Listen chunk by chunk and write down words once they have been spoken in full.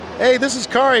Hey, this is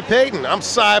Kari Payton. I'm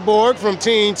Cyborg from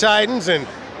Teen Titans and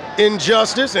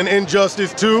Injustice and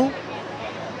Injustice 2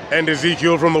 and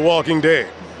Ezekiel from The Walking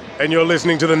Dead. And you're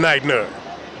listening to The Night Nerd.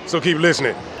 So keep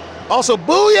listening. Also,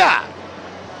 booyah!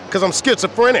 Because I'm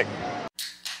schizophrenic.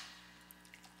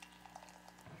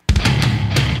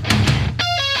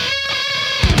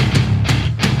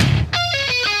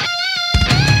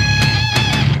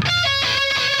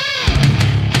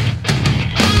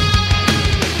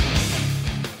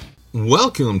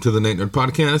 Welcome to the Night Nerd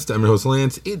Podcast. I'm your host,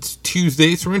 Lance. It's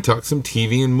Tuesday, so we're going to talk some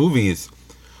TV and movies.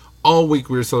 All week,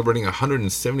 we are celebrating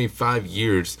 175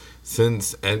 years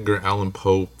since Edgar Allan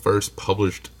Poe first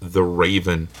published The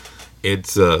Raven.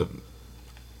 It's an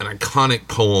iconic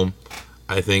poem,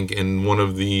 I think, and one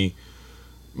of the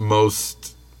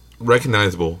most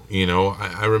recognizable. You know,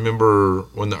 I remember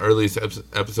when the earliest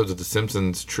episodes of The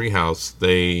Simpsons Treehouse,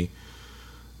 they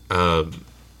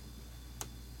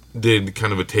did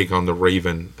kind of a take on The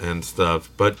Raven and stuff,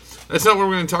 but that's not what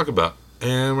we're going to talk about.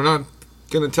 And we're not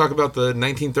going to talk about the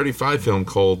 1935 film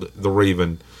called The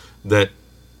Raven that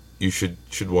you should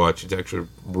watch. It's actually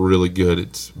really good.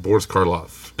 It's Boris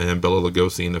Karloff and Bela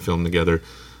Lugosi in the film together.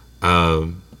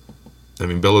 Bela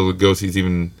Lugosi's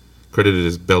even credited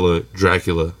as Bela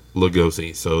Dracula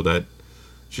Lugosi, so that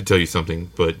should tell you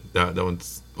something, but that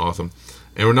one's awesome.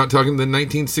 And we're not talking the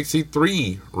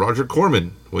 1963 Roger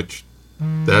Corman, which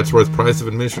that's worth price of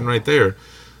admission right there.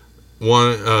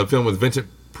 One film with Vincent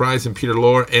Price and Peter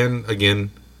Lorre, and again,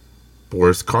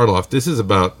 Boris Karloff. This is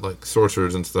about like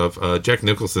sorcerers and stuff. Jack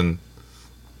Nicholson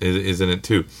is in it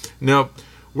too. Now,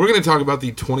 we're going to talk about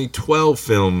the 2012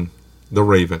 film, The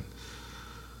Raven.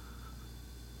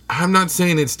 I'm not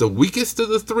saying it's the weakest of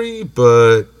the three,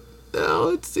 but no,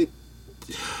 it's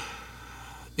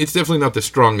definitely not the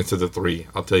strongest of the three.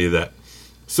 I'll tell you that.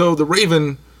 So, The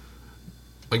Raven,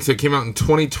 like I said, came out in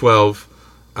 2012,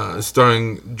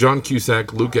 starring John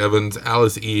Cusack, Luke Evans,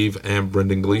 Alice Eve, and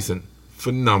Brendan Gleeson.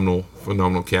 Phenomenal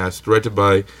cast. Directed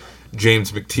by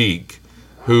James McTeague,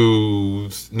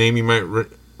 whose name you might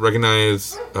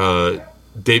recognize.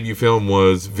 Debut film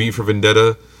was V for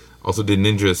Vendetta. Also did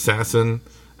Ninja Assassin.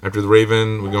 After The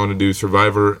Raven, we're going to do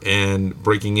Survivor and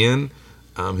Breaking In.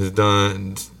 Has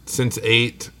done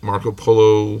Sense8, Marco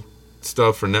Polo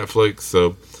stuff for Netflix.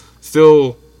 So,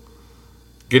 still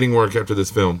getting work after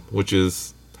this film, which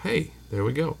is, hey, there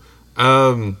we go.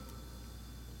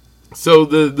 So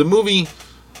the movie,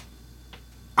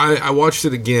 I watched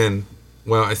it again.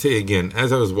 Well, I say again,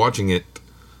 as I was watching it,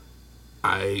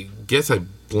 I guess I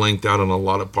blanked out on a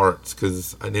lot of parts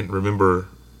because I didn't remember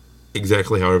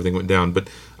exactly how everything went down. But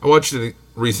I watched it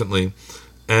recently,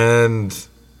 and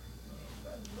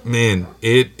man,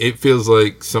 it feels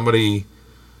like somebody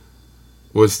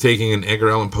was taking an Edgar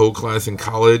Allan Poe class in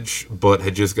college, but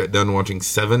had just got done watching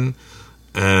Seven,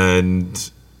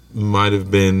 and might have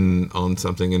been on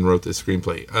something and wrote this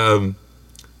screenplay.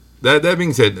 That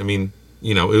being said, I mean,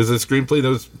 you know, it was a screenplay that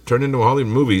was turned into a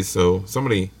Hollywood movie, so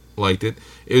somebody liked it.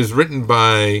 It was written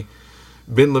by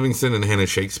Ben Livingston and Hannah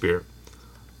Shakespeare,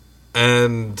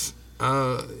 and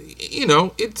you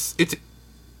know, it's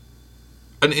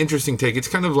an interesting take. It's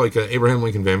kind of like a Abraham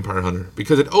Lincoln Vampire Hunter,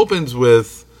 because it opens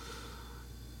with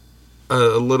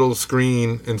a little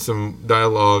screen and some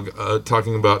dialogue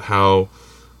talking about how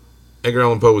Edgar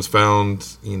Allan Poe was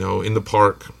found, you know, in the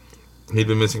park. He'd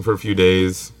been missing for a few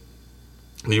days.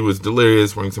 He was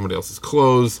delirious, wearing somebody else's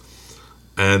clothes,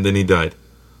 and then he died.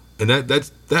 And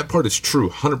that part is true,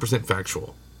 100%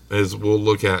 factual, as we'll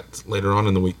look at later on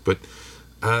in the week. But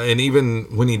and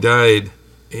even when he died,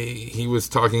 he was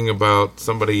talking about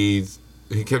somebody.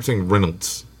 He kept saying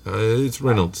Reynolds. It's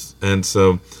Reynolds, and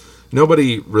so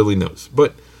nobody really knows.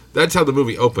 But that's how the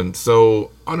movie opens. So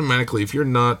automatically, if you're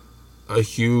not a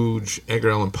huge Edgar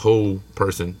Allan Poe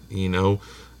person, you know,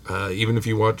 even if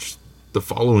you watch The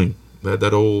Following, that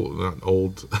that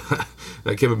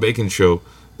Kevin Bacon show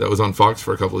that was on Fox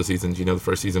for a couple of seasons, you know, the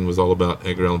first season was all about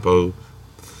Edgar Allan Poe.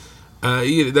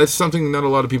 That's something not a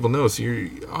lot of people know. So you're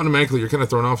kind of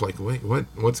thrown off like, wait,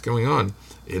 what's going on?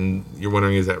 And you're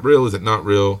wondering, is that real? Is it not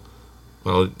real?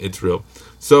 Well, it's real.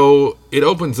 So it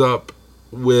opens up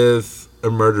with a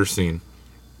murder scene,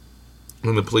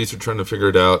 and the police are trying to figure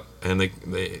it out, and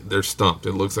they're stumped.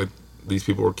 It looks like these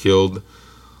people were killed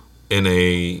in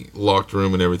a locked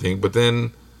room and everything. But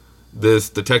then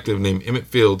this detective named Emmett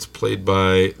Fields, played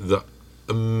by the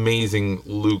amazing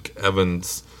Luke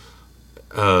Evans,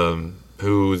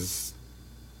 who's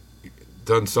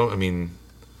done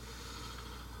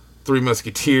Three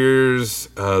Musketeers,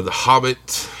 The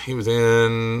Hobbit, he was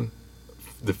in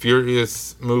the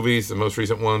Furious movies, the most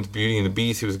recent ones, Beauty and the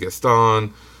Beast, he was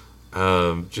Gaston.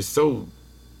 Just so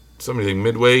something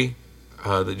Midway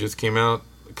that just came out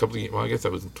a couple of years. Well, I guess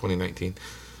that was in 2019.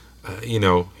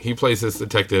 He plays this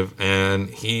detective, and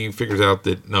he figures out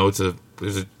that no,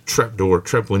 there's a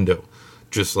trap window,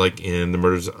 just like in the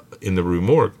Murders in the Rue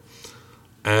Morgue.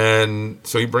 And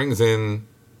so he brings in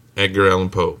Edgar Allan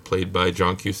Poe, played by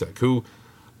John Cusack, who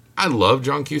I love.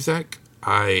 John Cusack,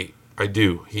 I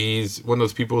do. He's one of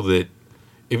those people that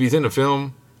if he's in a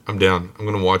film, I'm down. I'm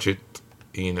going to watch it.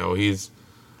 He's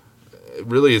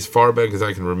really, as far back as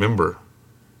I can remember,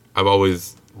 I've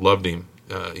always loved him.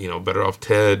 Better Off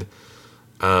Ted,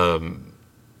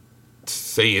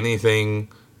 Say Anything.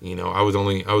 I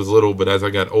was little, but as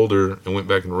I got older and went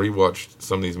back and rewatched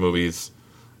some of these movies,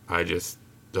 I just,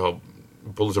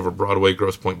 Bullets Over Broadway,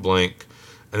 Grosse Point Blank.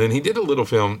 And then he did a little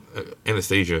film,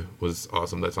 Anastasia was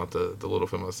awesome. That's not the little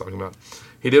film I was talking about.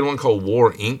 He did one called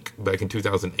War, Inc. back in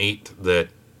 2008 that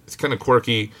is kind of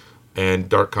quirky and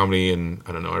dark comedy, and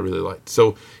I don't know, I really liked.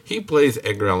 So he plays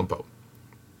Edgar Allan Poe.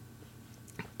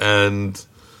 And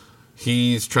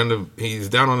he's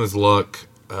down on his luck,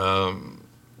 trying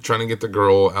to get the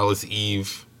girl, Alice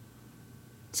Eve's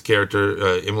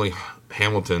character, Emily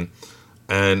Hamilton.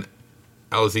 And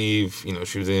Alice Eve,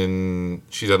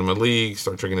 she's out of my league,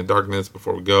 Star Trek Into Darkness,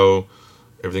 Before We Go,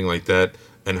 everything like that.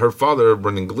 And her father,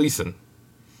 Brendan Gleeson,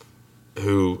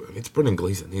 it's Brendan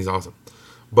Gleeson, he's awesome.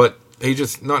 But he's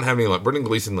just not having any luck. Brendan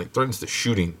Gleeson, threatens to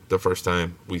shoot him the first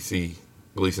time we see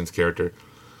Gleeson's character.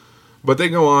 But they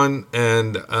go on,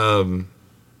 and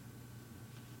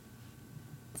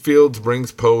Fields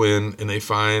brings Poe in, and they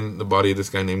find the body of this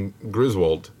guy named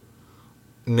Griswold.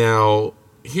 Now,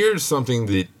 here's something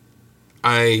that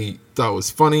I thought was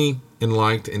funny and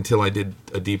liked until I did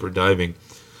a deeper diving.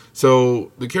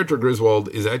 So, the character Griswold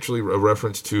is actually a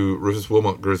reference to Rufus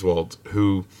Wilmot Griswold,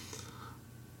 who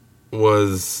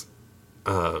was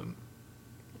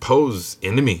Poe's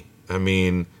enemy. I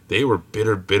mean, they were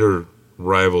bitter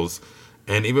rivals.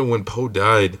 And even when Poe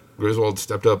died, Griswold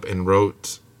stepped up and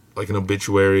wrote an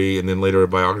obituary and then later a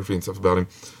biography and stuff about him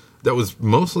that was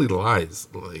mostly lies.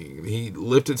 He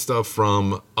lifted stuff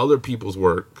from other people's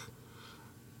work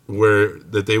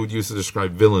that they would use to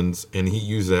describe villains, and he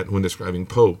used that when describing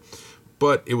Poe.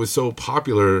 But it was so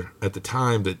popular at the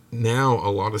time that now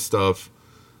a lot of stuff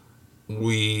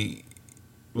we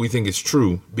think is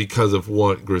true because of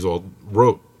what Griswold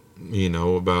wrote,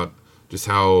 about just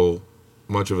how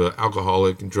much of an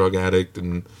alcoholic and drug addict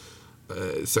and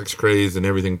sex crazed and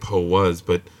everything Poe was.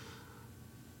 But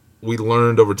we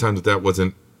learned over time that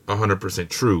wasn't 100%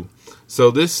 true. So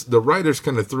the writers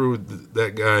kind of threw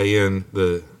that guy in.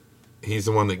 He's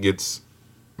the one that gets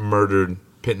murdered,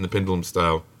 Pit in the Pendulum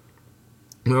style.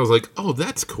 And I was like, oh,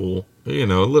 that's cool. A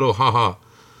little haha.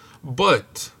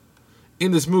 But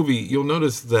in this movie, you'll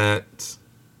notice that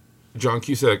John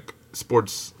Cusack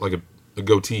sports a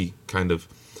goatee, kind of.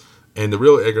 And the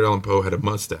real Edgar Allan Poe had a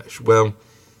mustache. Well,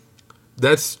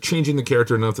 that's changing the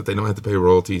character enough that they don't have to pay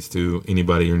royalties to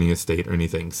anybody or any estate or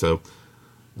anything. So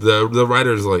the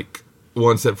writer's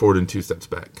one step forward and two steps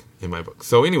back in my book.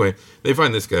 So anyway, they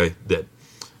find this guy dead.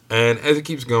 And as it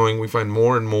keeps going, we find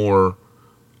more and more,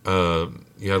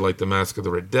 you had the Mask of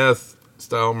the Red Death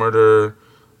style murder,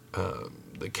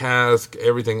 the cask,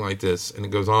 everything like this. And it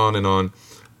goes on.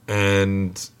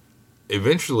 And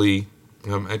eventually,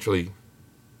 actually,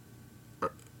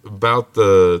 about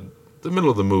the middle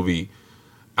of the movie,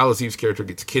 Alice Eve's character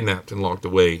gets kidnapped and locked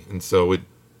away, and so it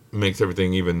makes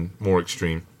everything even more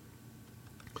extreme.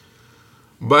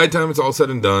 By the time it's all said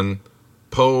and done,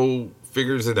 Poe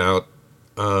figures it out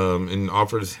and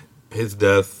offers his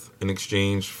death in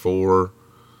exchange for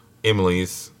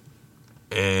Emily's.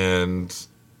 And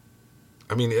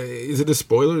I mean, is it a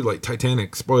spoiler?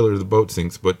 Titanic, spoiler, the boat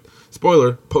sinks, but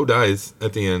spoiler, Poe dies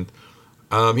at the end.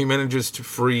 He manages to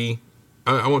free,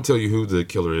 I won't tell you who the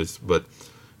killer is, but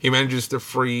he manages to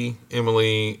free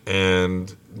Emily,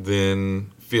 and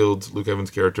then Fields, Luke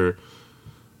Evans' character,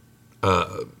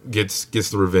 gets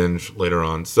the revenge later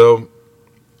on. So,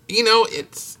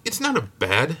 it's not a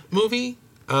bad movie.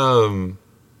 I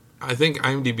think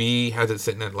IMDb has it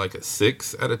sitting at a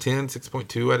 6 out of 10,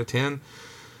 6.2 out of 10.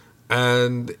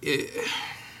 And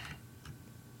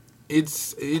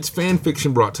it's fan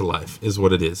fiction brought to life is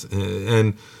what it is.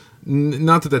 And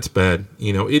not that that's bad.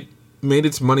 It made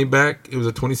its money back. It was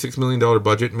a $26 million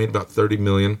budget, made about $30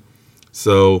 million.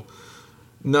 So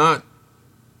not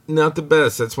the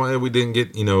best. That's why we didn't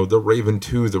get, The Raven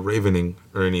 2, The Ravening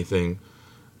or anything.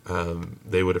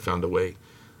 They would have found a way.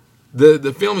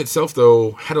 The film itself,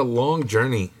 though, had a long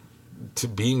journey to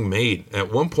being made.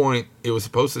 At one point, it was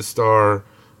supposed to star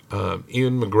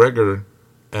Ian McGregor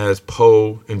as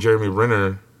Poe and Jeremy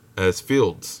Renner as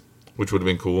Fields, which would have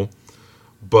been cool.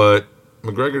 but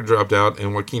McGregor dropped out,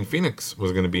 and Joaquin Phoenix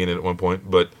was going to be in it at one point,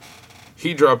 but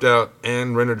he dropped out,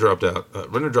 and Renner dropped out.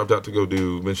 Renner dropped out to go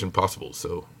do Mission Impossible,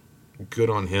 so good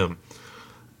on him.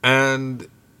 And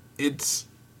it's,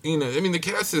 the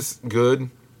cast is good,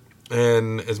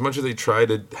 and as much as they try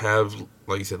to have,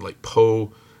 like you said, like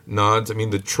Poe nods,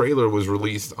 the trailer was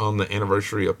released on the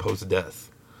anniversary of Poe's death.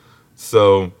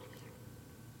 So,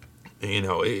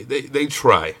 they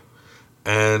try.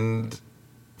 And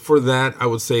for that, I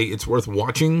would say it's worth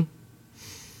watching.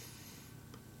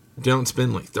 Don't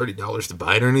spend like $30 to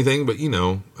buy it or anything, but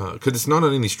because it's not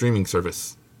on any streaming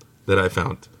service that I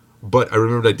found. But I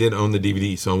remembered I did own the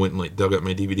DVD, so I went and dug up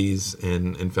my DVDs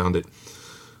and found it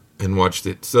and watched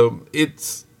it. So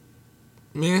it's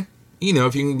meh.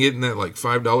 If you can get in that like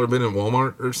 $5 bin at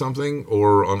Walmart or something,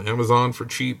 or on Amazon for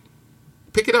cheap,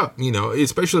 pick it up.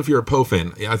 Especially if you're a Poe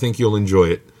fan, I think you'll enjoy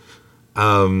it.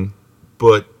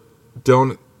 But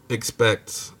don't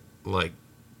expect like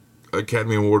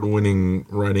Academy Award winning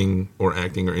writing or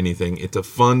acting or anything. It's a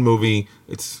fun movie.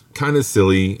 It's kind of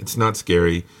silly. It's not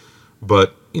scary,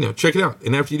 but check it out.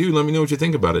 And after you do, let me know what you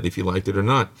think about it, if you liked it or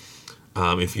not.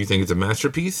 If you think it's a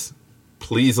masterpiece,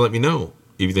 please let me know.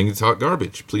 If you think it's hot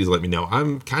garbage, please let me know.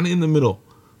 I'm kind of in the middle,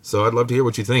 so I'd love to hear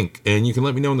what you think. And you can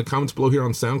let me know in the comments below here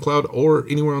on SoundCloud or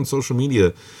anywhere on social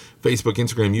media, Facebook,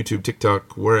 Instagram, YouTube,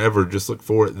 TikTok, wherever. Just look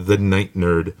for The Night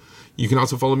Nerd. You can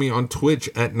also follow me on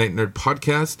Twitch at Night Nerd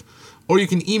Podcast, or you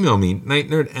can email me,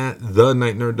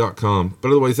 nightnerd@thenightnerd.com. But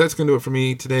otherwise, that's going to do it for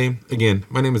me today. Again,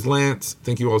 my name is Lance.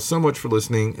 Thank you all so much for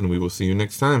listening, and we will see you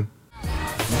next time.